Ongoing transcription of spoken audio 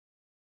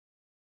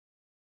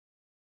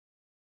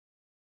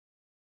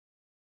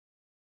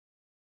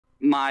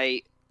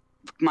my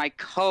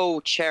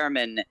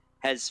co-chairman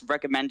has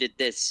recommended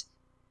this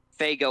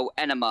Faygo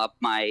enema up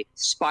my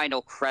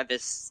spinal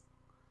crevice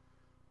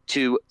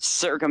to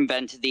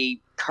circumvent the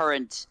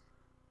current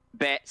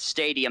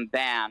stadium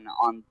ban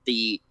on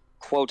the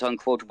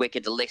quote-unquote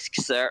wicked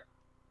elixir.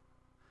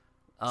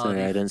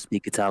 Sorry, I don't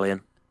speak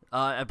Italian.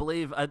 I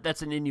believe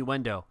that's an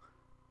innuendo.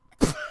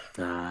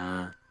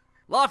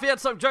 Lafayette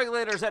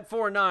Subjuggulators at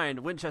 4-9.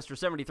 Winchester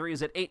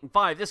 73s at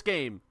 8-5. This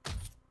game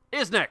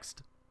is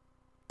next.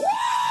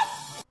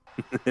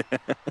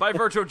 By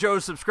virtue of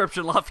Joe's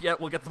subscription, Lafayette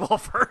will get the ball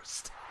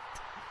first.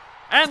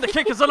 And the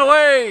kick is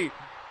underway.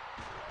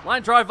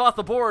 Line drive off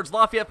the boards.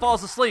 Lafayette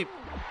falls asleep.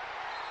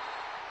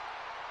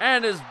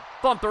 And is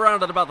bumped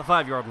around at about the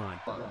 5-yard line.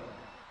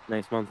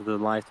 Next month of the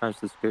lifetime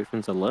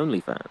subscription to Lonely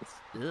Fans.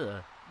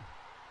 Ugh.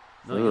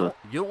 No,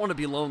 you don't want to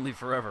be lonely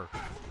forever.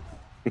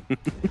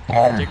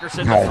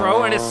 Dickerson to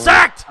throw and is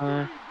sacked!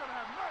 I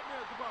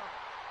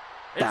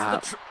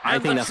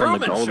think that's on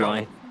the goal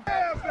line.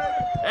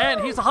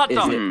 And he's a hot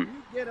dog.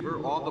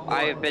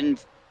 I've been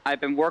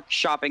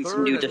workshopping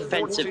some new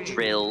defensive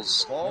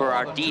drills for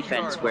our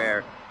defense,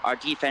 where our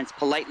defense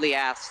politely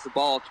asks the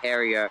ball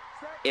carrier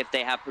if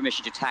they have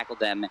permission to tackle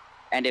them,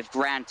 and if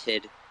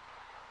granted,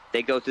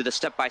 they go through the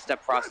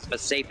step-by-step process of a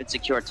safe and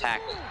secure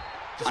tackle.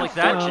 Just like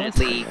that?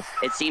 Unfortunately,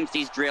 it seems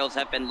these drills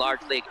have been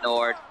largely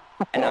ignored,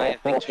 and I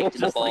have been kicked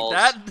in the balls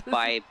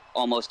by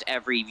almost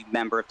every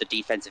member of the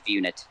defensive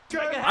unit.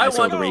 I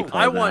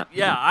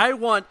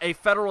want a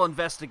federal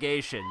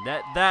investigation.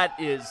 That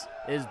is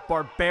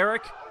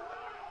barbaric.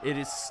 It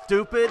is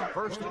stupid.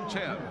 1st and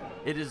 10.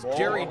 It is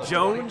Jerry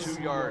Jones.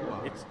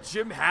 It's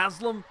Jim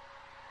Haslam.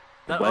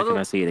 Where can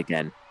I see it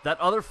again? That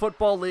other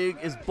football league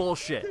is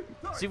bullshit.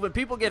 See, when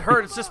people get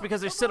hurt, it's just because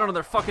they sit on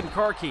their fucking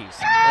car keys.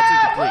 That's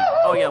incomplete.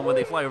 Oh yeah, when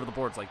they fly over the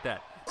boards like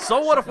that. So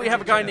what if we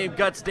have a guy named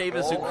Guts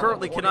Davis who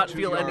currently cannot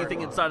feel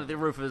anything inside of the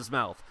roof of his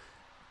mouth?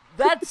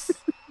 That's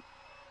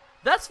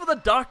for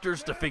the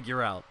doctors to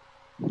figure out.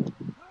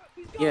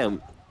 Yeah,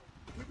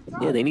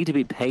 they need to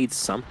be paid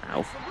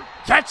somehow.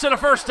 Catch and a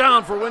first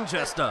down for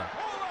Winchester.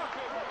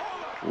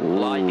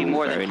 Well, I'd be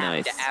more than happy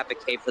nice. to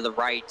advocate for the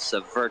rights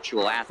of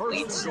virtual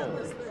athletes.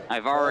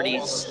 I've already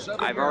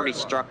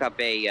struck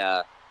up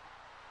a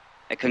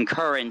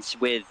concurrence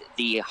with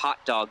the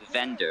hot dog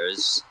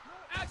vendors,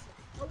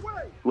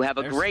 who have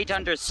a great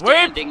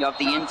understanding of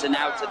the ins and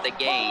outs of the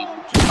game.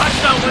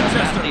 Touchdown, Winchester!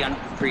 Vastly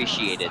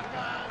unappreciated.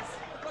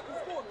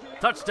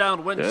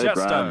 Touchdown,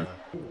 Winchester.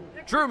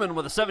 Truman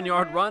with a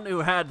 7-yard run,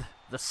 who had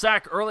the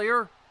sack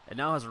earlier, and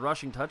now has a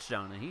rushing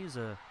touchdown. And he's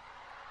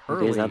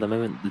early. It is at the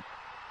moment.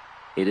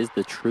 It is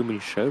the Truman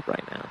Show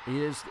right now.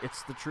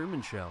 It's the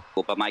Truman Show.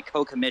 But my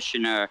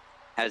co-commissioner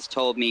has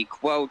told me,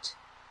 quote,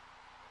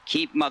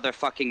 "Keep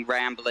motherfucking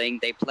rambling.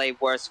 They play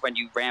worse when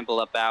you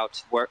ramble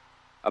about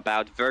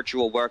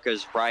virtual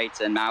workers'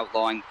 rights and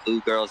outlawing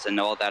blue girls and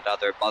all that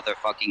other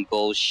motherfucking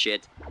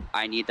bullshit.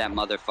 I need that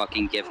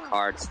motherfucking gift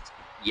cards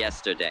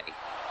yesterday."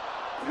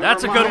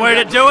 That's a good way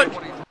to do it.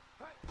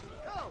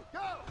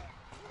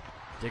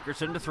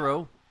 Dickerson to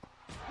throw.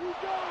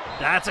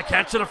 That's a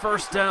catch and a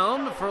first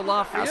down for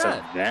Lafayette. That's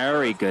a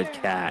very good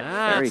catch.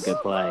 Very good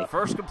play.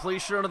 First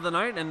completion of the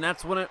night, and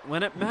that's when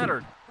it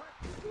mattered.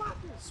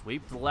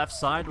 Sweep to the left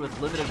side with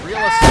limited real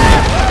estate.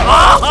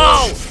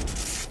 Oh!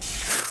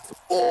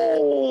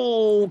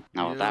 Oh!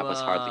 No, that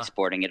was hardly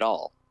sporting at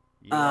all.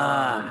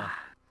 Oh!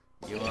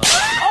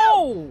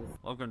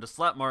 Welcome to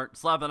Slap Mart.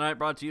 Slap of the Night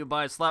brought to you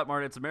by Slap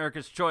Mart. It's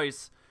America's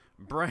choice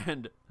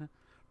brand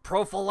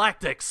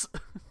prophylactics.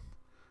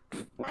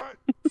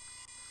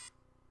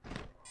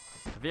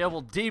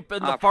 Available deep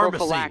in the pharmacy.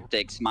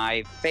 Prophylactics,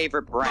 my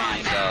favorite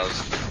brand of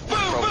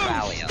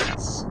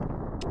Prophalians.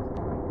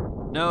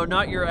 No,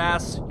 not your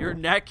ass, your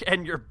neck,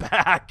 and your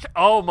back.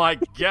 Oh my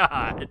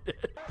god.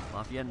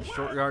 Lafayette in a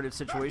short yardage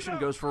situation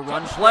goes for a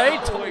run play.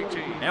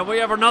 And we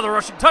have another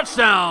rushing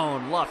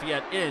touchdown.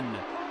 Lafayette in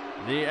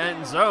the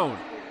end zone.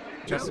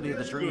 Custody of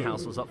the Dream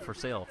House was up for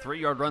sale.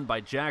 3-yard run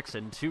by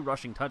Jackson, 2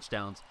 rushing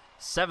touchdowns,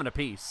 7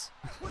 apiece.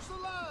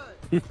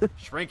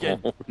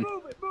 Shrinking.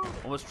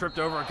 Almost tripped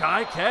over a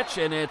guy. Catch,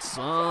 and it's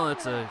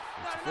a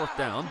 4th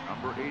down.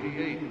 Number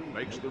 88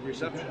 makes the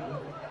reception.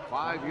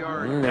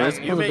 5-yard. There's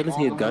a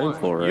possibility of going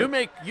for it.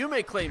 You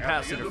may claim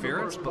pass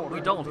interference, but we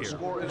don't here.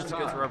 It's a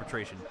good for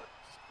arbitration.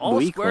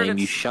 We claim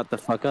you shut the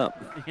fuck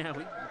up. Yeah,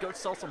 we go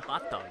sell some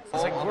hot dogs.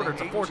 Second quarter,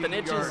 it's a 4th and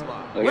inches.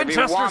 Look,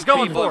 Winchester's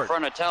going people for in it.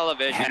 front of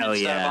television Hell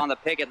instead yeah. of on the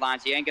picket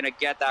lines. You ain't gonna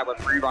get that with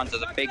reruns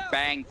of The Big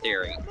Bang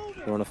Theory.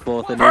 You're on a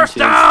 4th and First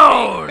inches.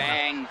 down! Big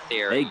Bang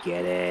Theory. They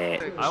get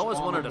it. I always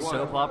wanted a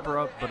soap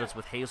opera, but it's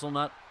with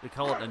hazelnut. We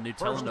call it a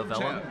Nutella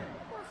novella.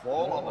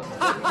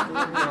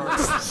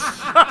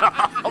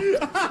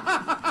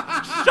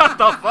 Shut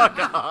the fuck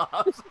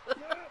up!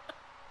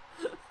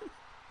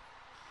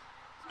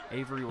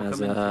 Avery will come in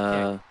for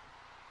the kick.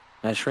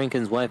 As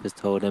Shrinkin's wife has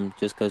told him,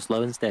 just go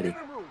slow and steady.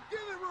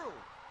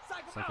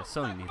 It's like a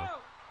sewing needle.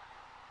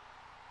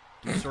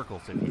 Do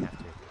circles if you have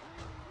to.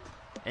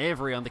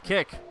 Avery on the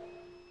kick.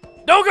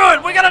 No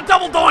good! We got a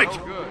double doink!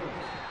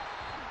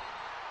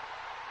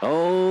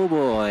 Oh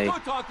boy. Go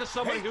talk to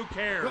somebody who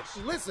cares.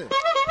 Listen.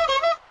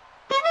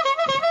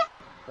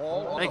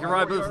 Make a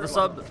right move for the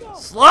sub.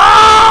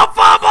 Slow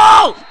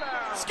fumble!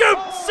 Scoop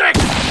 6!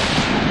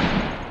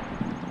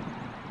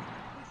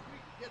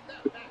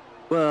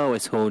 Well,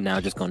 it's all now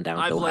just gone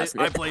downhill,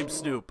 hasn't it? I blame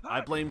Snoop. I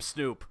blame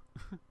Snoop.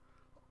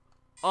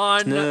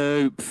 On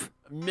Snoop.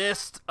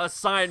 missed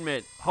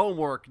assignment.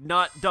 Homework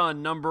not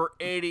done. Number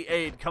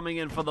 88 coming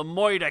in for the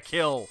Moida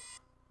kill.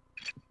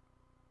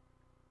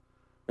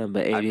 Number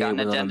 88 I've got an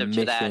was on a addendum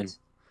to mission.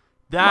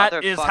 that.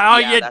 That is how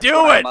you that's do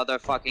what it! I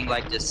motherfucking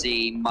like to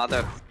see.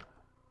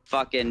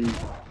 Motherfucking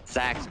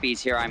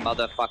Zaxby's here I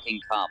motherfucking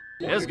come.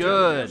 It's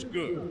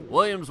good.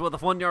 Williams with a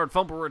 1-yard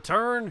fumble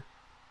return.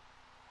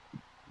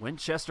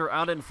 Winchester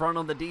out in front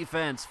on the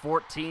defense,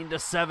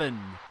 14-7.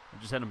 I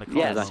just had a McConnell.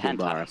 Yes, that's hand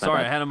good bar. touch.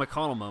 Sorry, I had a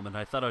McConnell moment.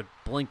 I thought I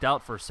blinked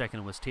out for a second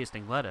and was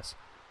tasting lettuce.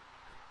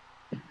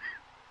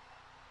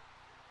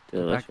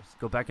 Delicious.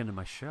 Go back into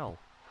my shell.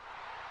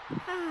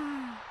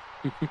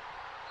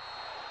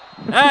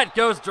 That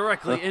goes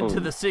directly into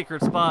the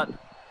secret spot.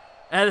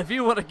 And if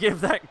you want to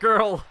give that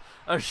girl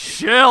a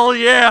shell,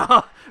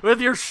 yeah, with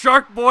your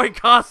Shark Boy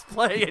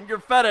cosplay and your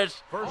fetish,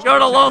 go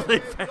to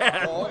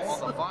LonelyFans. Ball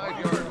on the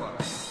 5-yard line.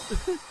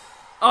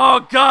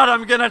 Oh, God,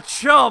 I'm going to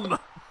chum.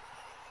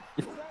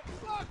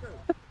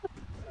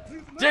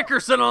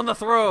 Dickerson on the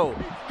throw.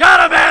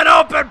 Got a man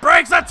open,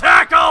 breaks a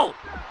tackle.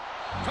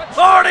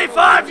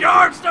 45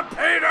 yards to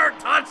Peter,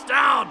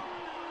 touchdown.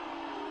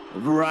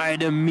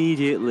 Right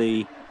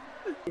immediately.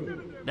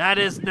 That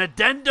is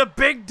Nadenda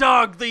Big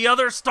Dog, the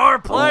other star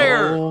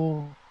player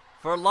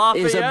for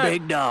Lafayette. Is a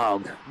big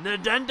dog.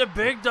 Nadenda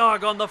Big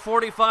Dog on the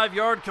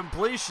 45-yard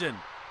completion.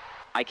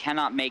 I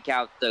cannot make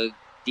out the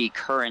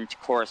current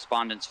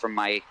correspondence from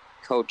my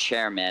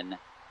co-chairman.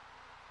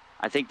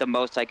 I think the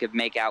most I could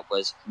make out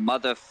was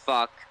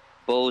motherfuck,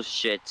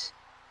 bullshit,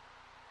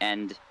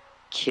 and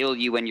kill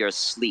you in your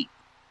sleep.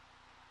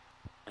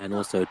 And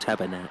also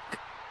tabernacle.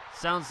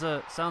 Sounds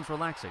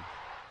relaxing.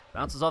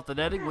 Bounces off the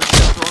netting.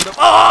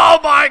 Oh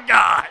my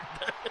God!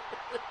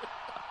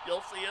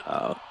 You'll see it.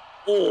 Oh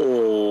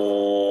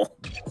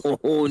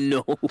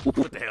no.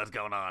 What the hell's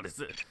going on?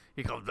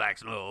 Here comes Black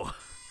Snow.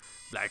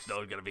 Black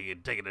Snow's gonna be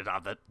taking it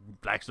off.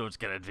 Black Snow's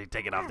gonna be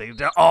taking off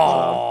the.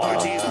 Oh!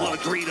 He's pulling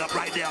Green up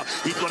right now.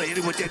 He's gonna hit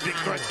him with that big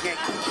front kick.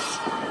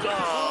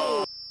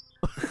 Oh!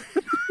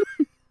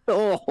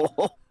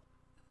 Oh.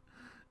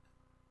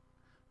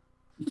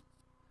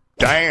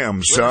 Damn,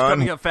 Winter's son.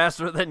 coming up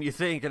faster than you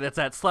think, and it's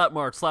at Slap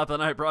Mart. Slap of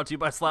the Night brought to you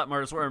by Slap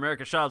Mart. Is where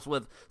America shops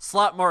with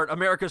Slap Mart,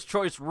 America's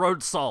Choice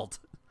Road Salt.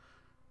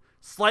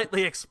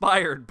 Slightly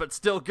expired, but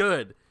still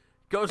good.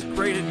 Goes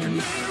great in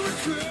your...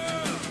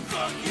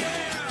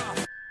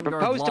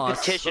 Proposed a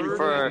petition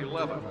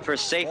for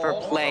safer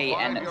play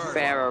and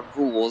fairer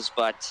rules,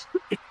 but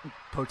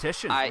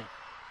Petition? I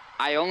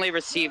only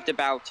received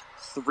about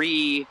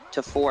 3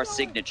 to 4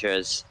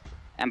 signatures.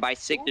 And by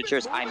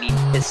signatures, I mean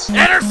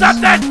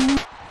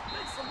Intercepted!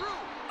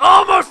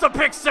 Almost a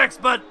pick six,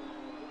 but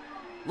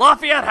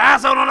Lafayette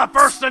has it on a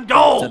 1st and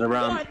goal.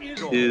 Around.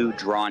 2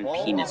 drawn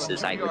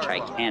penises, which I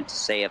can't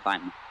say if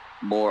I'm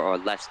more or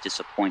less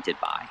disappointed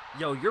by.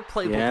 Yo, your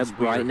playbook Yeah, is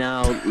weird. right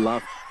now,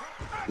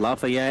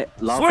 Lafayette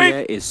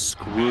is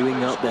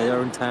screwing up their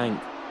own tank.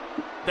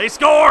 They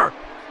score!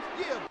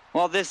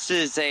 Well, this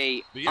is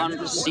a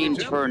unforeseen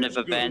turn of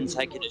events.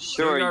 I can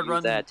assure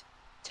you that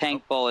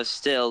tank ball is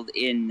still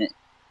in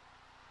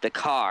the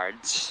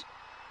cards.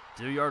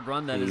 2-yard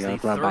run. That is the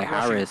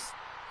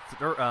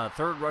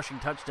third rushing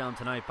touchdown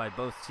tonight by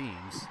both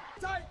teams.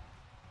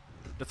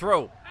 The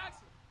throw.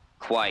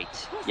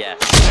 Quite, yes.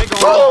 Big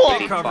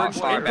coverage,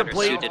 Far better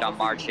incomplete. suited on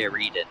Marche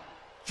Reedon.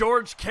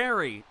 George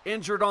Carey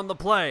injured on the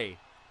play.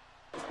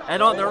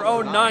 And on their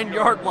own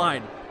 9-yard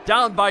line,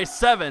 down by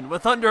 7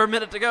 with under a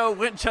minute to go,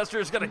 Winchester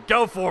is going to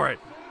go for it.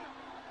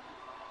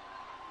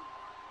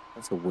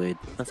 That's a weird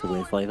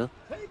flavor.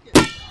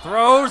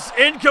 Throws,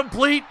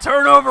 incomplete,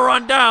 turnover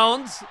on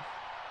downs.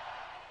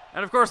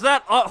 And of course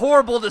that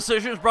horrible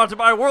decision is brought to you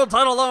by World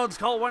Title Loans.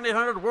 Call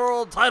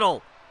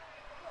 1-800-WORLD-TITLE.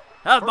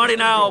 Have money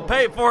now,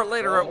 pay for it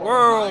later at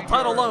World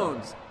Title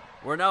Loans.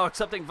 We're now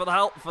accepting for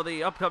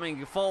the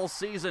upcoming fall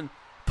season.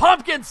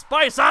 Pumpkin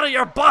spice out of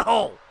your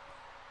butthole.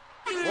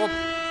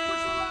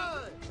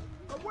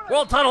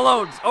 World Title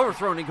Loans,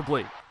 overthrown,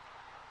 incomplete.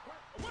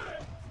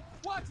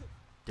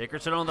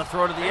 Dickerson on the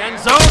throw to the end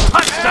zone.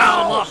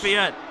 Touchdown,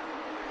 Lafayette.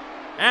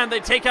 And they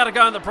take out a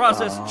guy in the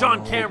process.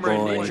 John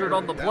Cameron injured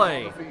on the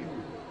play.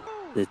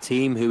 The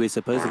team who is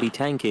supposed to be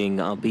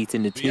tanking are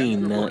beating the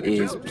team that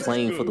is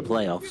playing for the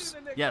playoffs.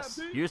 Yes,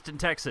 Houston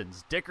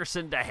Texans.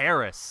 Dickerson to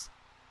Harris.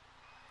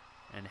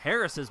 And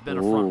Harris has been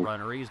a front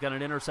runner. He's got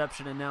an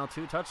interception and now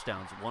 2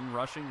 touchdowns. 1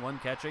 rushing, 1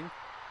 catching.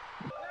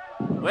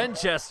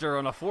 Winchester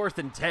on a 4th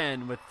and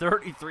 10 with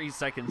 33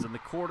 seconds in the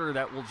quarter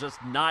that will just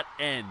not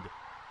end.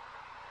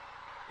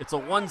 It's a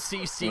 1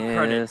 CC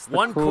credit.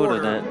 1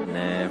 quarter. That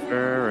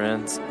never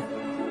ends.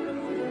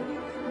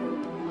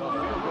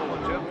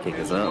 Kick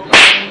us up.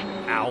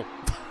 Ow.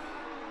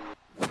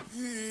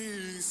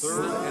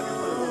 Third and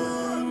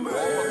 4. Ball on the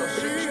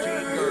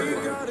 16-yard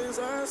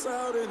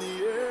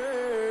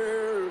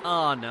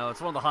Oh, no.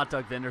 It's one of the hot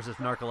dog vendors with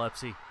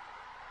narcolepsy.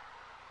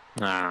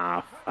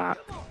 Ah, fuck.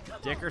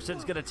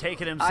 Dickerson's going to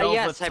take it himself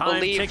yes, with I time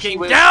believe ticking he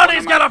was down. one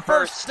He's of got my a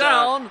first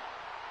down.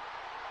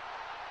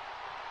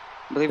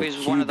 I believe he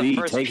was one of the QB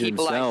first takes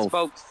people I himself.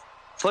 spoke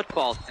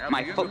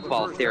my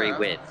football theory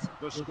with.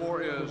 The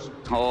score is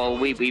Oh,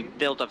 we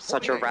built up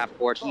such a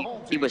rapport.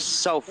 He was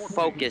so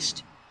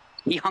focused.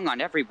 He hung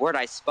on every word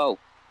I spoke.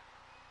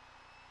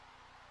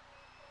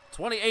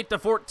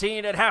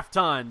 28-14 at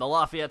halftime. The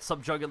Lafayette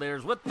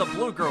Subjuggulators with the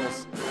Blue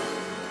Girls.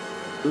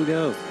 Who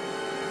goes?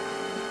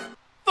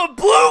 The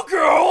Blue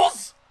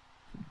Girls!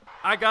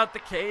 I got the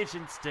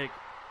Cajun stick.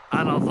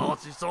 I don't know what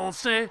she's gonna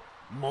say.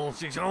 More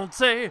she's gonna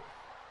say.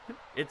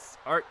 It's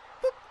art.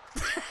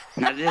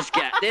 Now this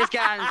guy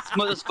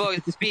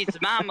motherfucker speaks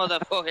my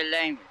motherfucking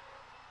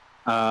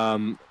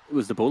language.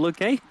 Was the ball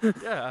okay?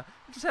 Yeah,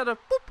 just had a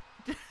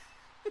boop.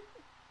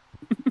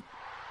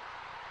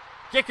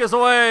 Kick is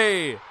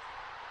away.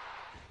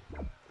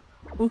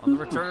 On the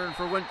return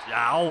for Winchester.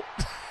 Ow.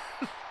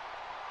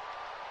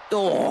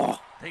 Oh.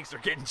 Things are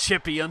getting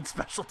chippy on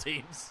special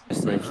teams.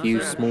 Just a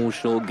few small,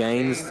 short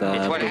gains. It's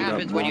what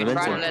happens when you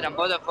try to let a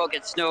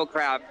motherfucking snow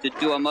crab to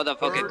do a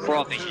motherfucking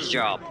crawfish's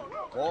job.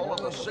 ball on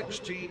the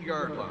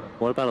 16-yard line.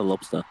 What about a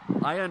lobster?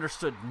 I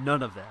understood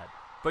none of that,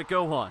 but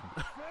go on.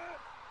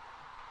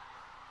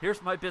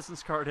 Here's my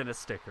business card and a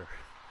sticker.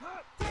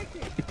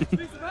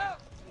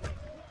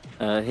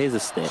 Here's a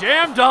stick.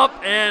 Jammed up,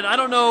 and I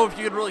don't know if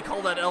you could really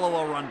call that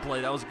LOL run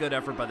play. That was a good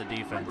effort by the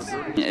defense.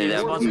 Yeah,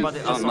 that was Sponsored by the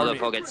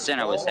motherfucking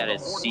center was at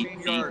his seat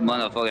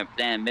motherfucking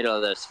playing in the middle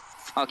of this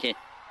fucking.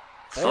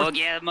 Fuck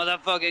yeah,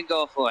 motherfucking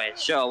go for it.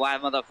 Sure, why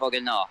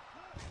motherfucking no?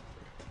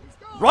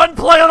 Run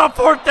play on a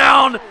fourth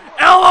down.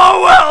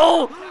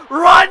 LOL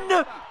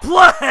run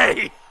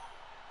play.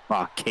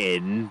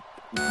 Fucking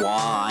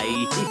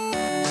why?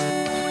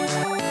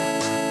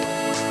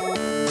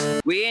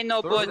 We ain't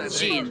no blood and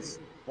jeans.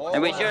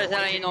 And we sure as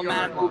hell ain't no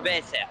man who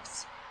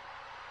basics.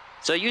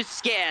 So you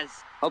scares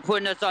of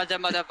putting us on the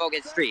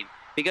motherfucking stream.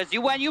 Because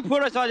when you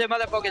put us on the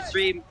motherfucking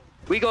stream,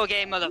 we go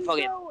game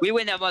motherfucking. We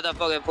win that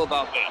motherfucking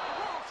football game.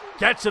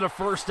 Catching a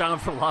first down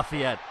for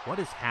Lafayette. What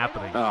is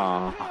happening?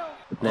 Oh,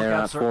 they're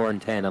at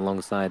 4-10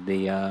 alongside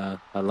the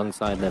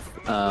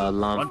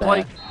line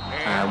play.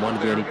 and one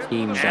of the only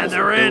teams that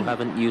they're still in.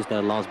 haven't used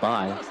their last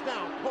bye.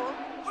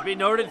 Should be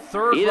noted,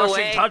 third Either rushing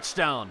way.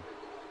 touchdown.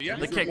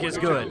 The kick is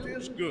good.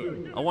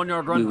 A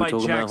 1-yard run We were by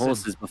talking about Jackson.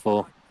 horses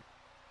before.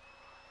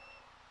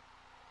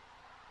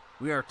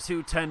 We are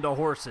 2-10 to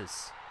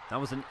horses.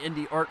 That was an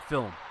indie art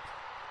film.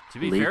 To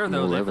be Leaping fair,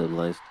 though, all over the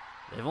place.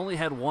 they've only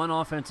had one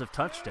offensive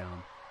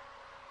touchdown.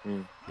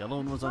 Mm. The other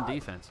one was on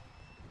defense.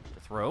 The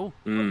throw.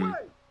 Mm.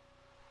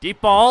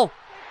 Deep ball.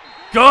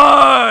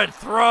 Good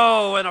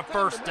throw and a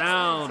first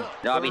down.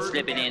 I'll be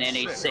slipping in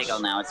any signal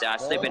now. So I'll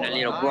slip in a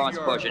little bronze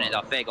portion in the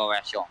Faygo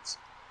restaurants.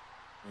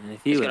 And if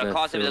It's you gonna ever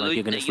cost them feel to like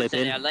you're lose gonna the slip use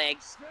of their in,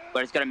 legs,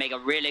 but it's gonna make a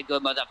really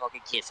good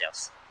motherfucking kiss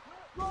house.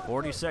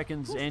 40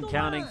 seconds and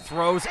counting.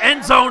 Throws.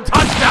 End zone.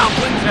 Touchdown.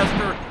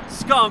 Winchester.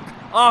 Skunk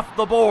off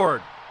the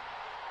board.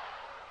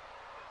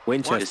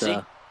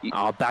 Winchester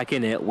are back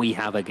in it. We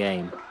have a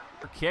game.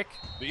 Kick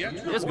The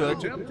extra is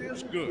point good. attempt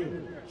is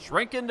good.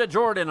 Shrinking to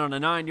Jordan on a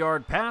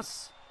 9-yard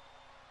pass.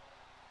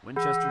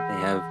 Winchester.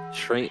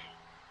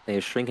 They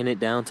are shrinking it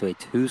down to a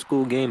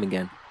 2-score game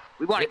again.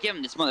 We want to give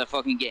him this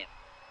motherfucking game.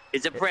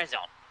 It's a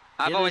present.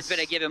 I've it always is- been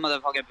a giving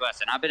motherfucking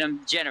person. I've been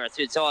generous.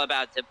 It's all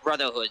about the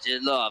brotherhood, the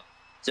love.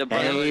 The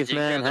brotherhood.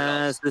 Caveman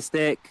has the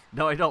stick.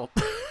 No, I don't.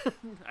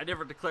 I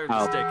never declared the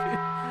Oh. stick.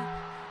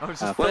 I was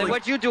just Well, filling.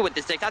 what'd you do with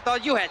the sticks? I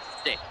thought you had the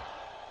stick.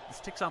 The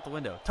stick's out the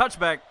window.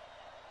 Touchback.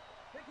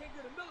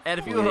 And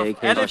if you Yeah, would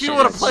Caveman if you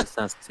want to play,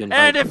 has to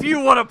and if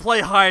you want to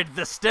play hide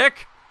the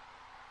stick,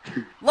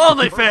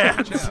 lonely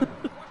fans.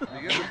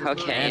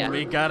 Okay, And yeah.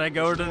 we gotta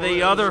go to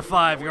the other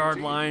 5-yard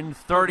line,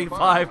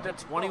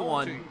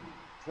 35-21.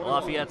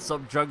 Lafayette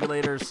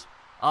Subjuggulators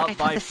up I by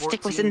thought the 14.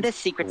 stick was in this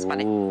secret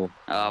spot. Ooh.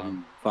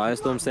 Um,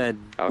 Firestorm said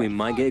we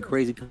might get a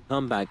crazy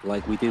comeback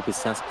like we did with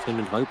Saskatoon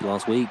and Hope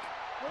last week.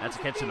 That's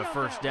catching a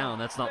first down.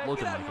 That's not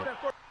looking like it.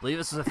 Believe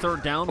this is a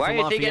third down why for do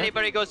you think Lafayette.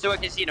 anybody goes to a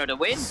casino to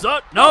win?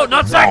 No,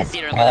 not sack.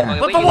 Casino to motherfucking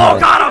But win. the You wall go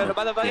got to him.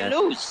 motherfucking Yeah.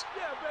 lose.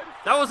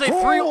 That was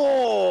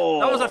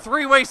a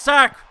three-way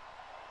sack.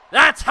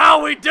 That's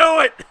how we do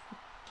it.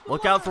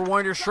 Look out for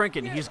Warner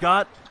shrinking. He's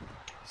got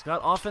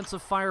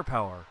offensive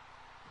firepower.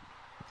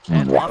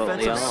 And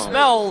offensive yeah.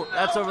 smell.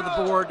 That's over the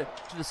board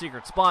to the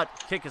secret spot.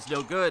 Kick is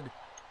no good.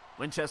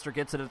 Winchester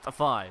gets it at the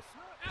 5.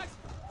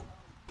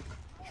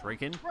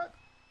 Shrinking.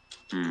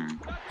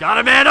 Got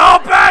a man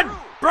open.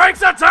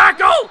 Breaks a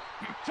tackle.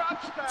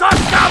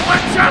 Touchdown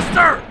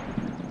Winchester.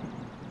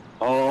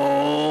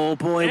 Oh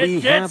boy, we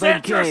It have gets a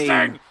interesting.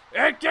 game.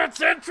 It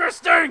gets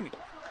interesting.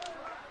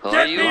 Oh,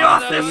 Get you me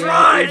off mother- this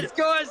ride. Let's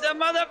go, it's a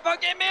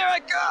motherfucking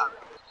miracle.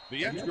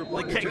 The extra The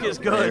point kick attempt is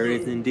There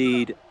good. is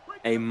indeed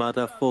a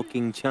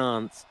motherfucking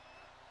chance.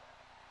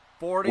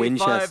 45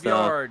 Winchester.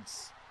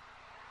 yards.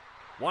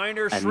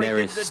 Winder And there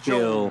shrinking is to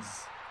still-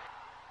 Jones.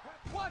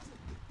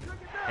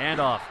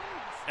 Handoff.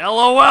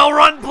 LOL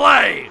run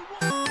play.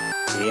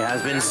 He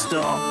has been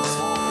stopped.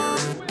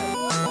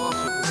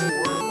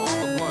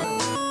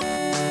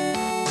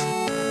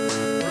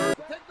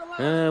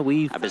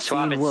 We've I've been seen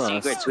swapping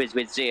worse. secrets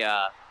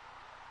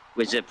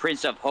with the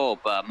Prince of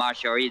Hope,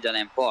 Marshal Eden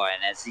Empor,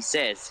 and as he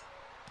says,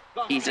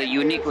 he's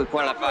uniquely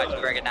qualified to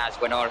recognize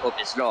when all hope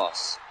is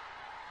lost.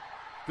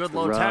 Good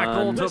low Run.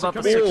 tackle to about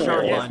the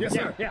 6-yard line.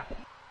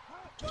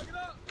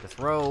 The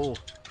throw.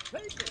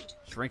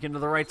 Shrinking to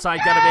the right side,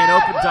 got a man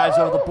open, dives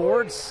over the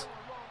boards.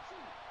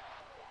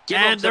 Give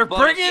And up the they're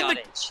bonus bringing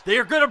yardage.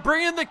 they're going to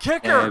bring in the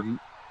kicker.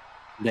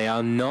 They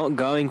are not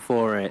going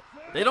for it.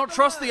 They don't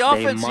trust the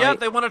offense might- yet.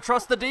 They want to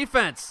trust the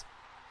defense.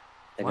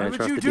 They're Why gonna would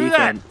trust you the do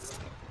that? defense.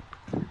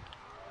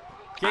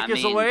 Kick I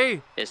is mean,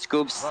 away. A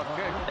scoop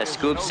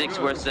 6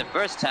 worse the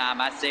first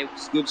time. I say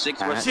scoop 6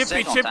 worse the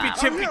Chippy, second chippy, time.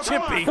 chippy,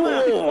 chippy.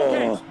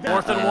 Oh.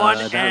 4th and 1,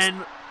 that's-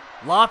 and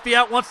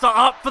Lafayette wants to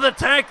opt for the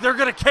tank. They're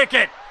going to kick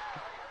it.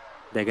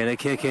 They're gonna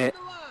kick it.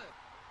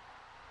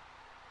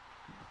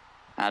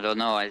 I don't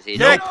know. As he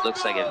Kick.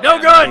 looks like a No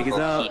good. Kick is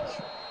out.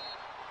 kick.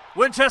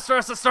 Winchester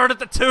has to start at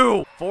the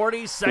 2.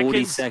 40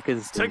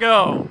 seconds to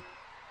go.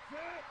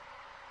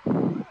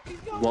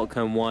 What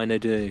can Weiner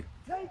do?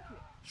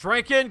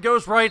 Shrinkin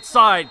goes right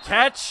side.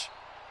 Catch.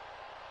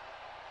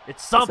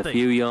 It's It's something. a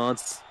few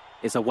yards.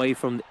 It's away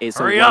from. It's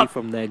Hurry away up.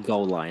 from their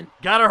goal line.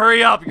 Gotta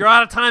hurry up. You're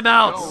out of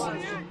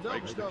timeouts.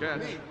 Makes the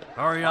catch.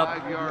 Hurry up.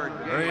 5-yard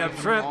Hurry gain up,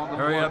 Shrimp. on the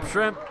Hurry play. up,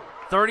 Shrimp.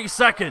 30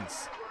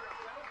 seconds.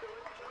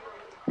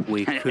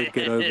 We could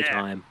get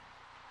overtime.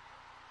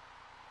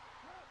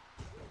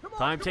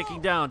 Time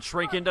ticking down.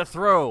 Shrinkin to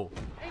throw.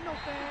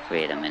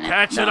 Wait a minute.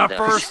 Catching No, a the-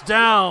 first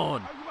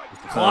down.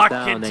 Clock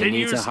down, they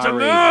need continues to to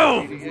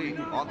hurry. move. 88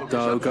 on the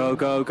Go, go,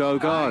 go, go,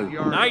 go.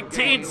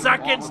 19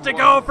 seconds to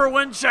go for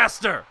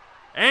Winchester.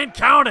 And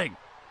counting.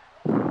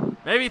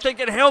 Maybe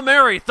thinking Hail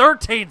Mary.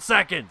 13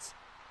 seconds.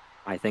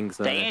 I think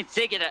so. They ain't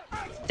taking it.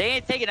 They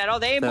ain't taking it. Oh,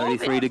 they ain't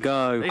 33 moving. to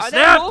go. They Are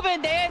snap. they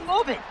moving? They ain't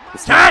moving.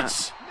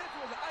 Catch.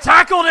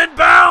 Tackled in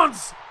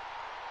bounds.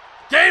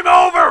 Game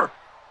over.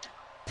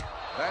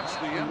 That's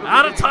the end of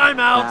Out the of game.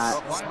 timeouts.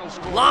 The final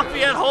score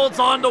Lafayette holds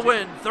on to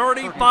win.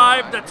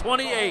 35 to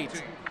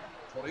 28.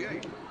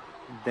 28.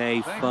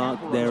 They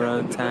fucked their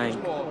own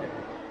tank.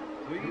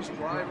 Please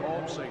drive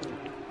home safely.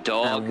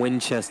 Dog. And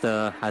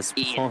Winchester has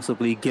Ian.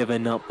 possibly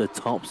given up the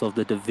tops of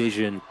the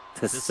division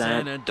to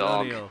San San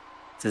Antonio.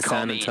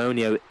 Call me.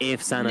 Antonio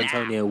if San Nah.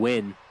 Antonio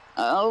win.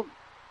 Oh.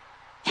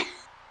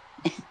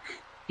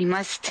 We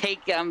must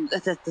take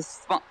the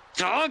small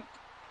dog.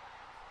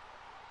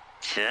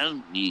 Tell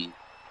me,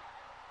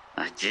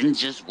 I didn't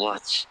just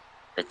watch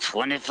a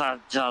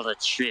 $25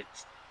 trip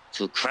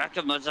to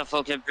Cracker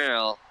Motherfucking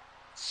Barrel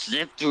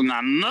slip through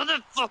my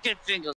motherfucking fingers.